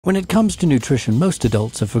When it comes to nutrition, most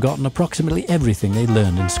adults have forgotten approximately everything they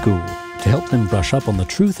learned in school. To help them brush up on the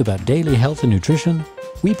truth about daily health and nutrition,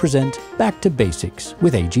 we present Back to Basics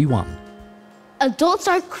with AG1. Adults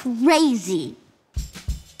are crazy.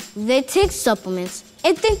 They take supplements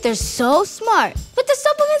and think they're so smart. But the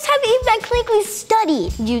supplements haven't even been clinically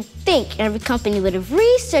studied. You'd think every company would have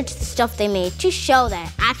researched the stuff they made to show that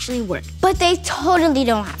it actually worked. But they totally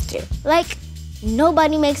don't have to. Like,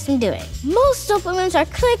 nobody makes them do it. Most supplements are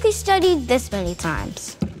clinically studied this many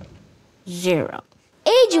times. 0.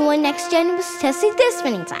 AG1 Next Gen was tested this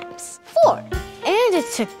many times. 4. And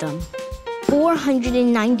it took them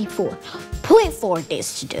 494.4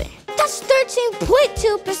 days to do it. That's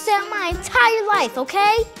 13.2% my entire life,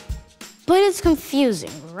 okay? But it's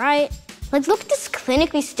confusing, right? Like, look at this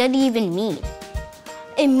clinically study even mean.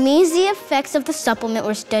 It means the effects of the supplement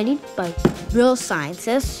were studied by real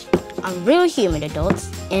scientists on real human adults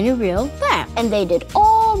in a real lab. And they did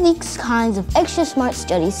all these kinds of extra smart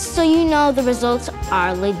studies, so you know the results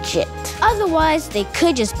are legit. Otherwise, they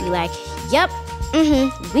could just be like, yep,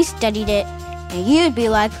 we studied it. And you'd be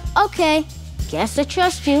like, okay, guess I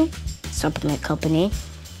trust you, supplement company.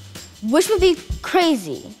 Which would be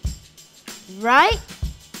crazy, right?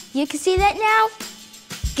 You can see that now?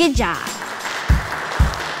 Good job.